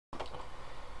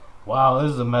Wow,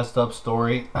 this is a messed up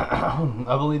story.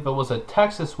 I believe it was a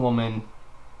Texas woman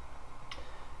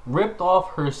ripped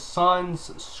off her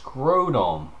son's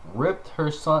scrotum, grabbed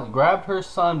her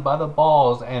son by the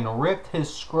balls and ripped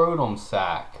his scrotum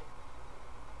sac,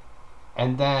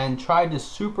 and then tried to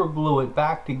super glue it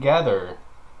back together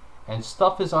and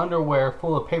stuff his underwear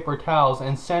full of paper towels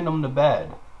and send him to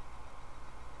bed.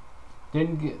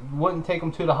 Wouldn't take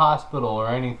him to the hospital or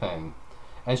anything.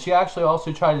 And she actually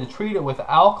also tried to treat it with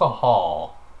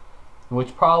alcohol,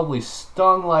 which probably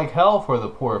stung like hell for the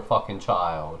poor fucking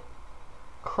child.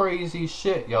 Crazy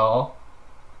shit, y'all.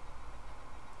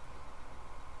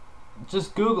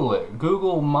 Just Google it.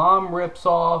 Google mom rips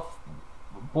off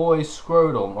boy's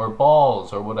scrotum or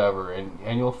balls or whatever,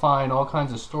 and you'll find all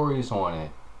kinds of stories on it.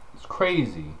 It's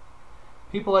crazy.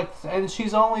 People like, and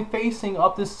she's only facing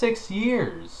up to 6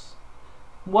 years.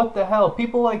 What the hell?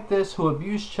 People like this who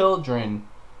abuse children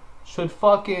should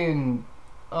fucking,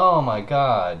 oh my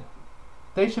god,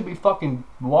 they should be fucking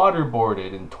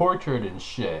waterboarded and tortured and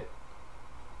shit.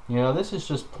 You know, this is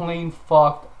just plain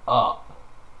fucked up.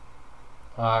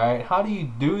 Alright, how do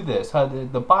you do this? How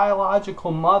the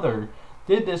biological mother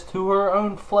did this to her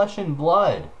own flesh and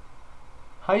blood.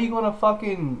 How are you gonna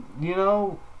fucking, you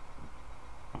know?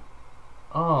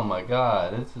 Oh my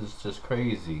god, this is just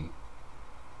crazy.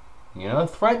 You know,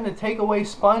 threaten to take away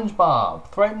SpongeBob.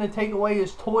 Threaten to take away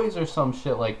his toys or some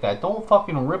shit like that. Don't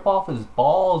fucking rip off his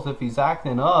balls if he's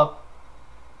acting up.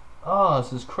 Oh,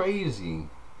 this is crazy.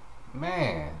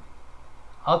 Man.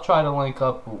 I'll try to link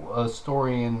up a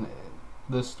story in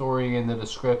the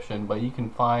description, but you can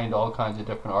find all kinds of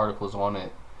different articles on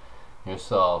it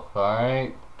yourself.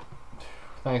 Alright?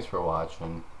 Thanks for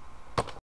watching.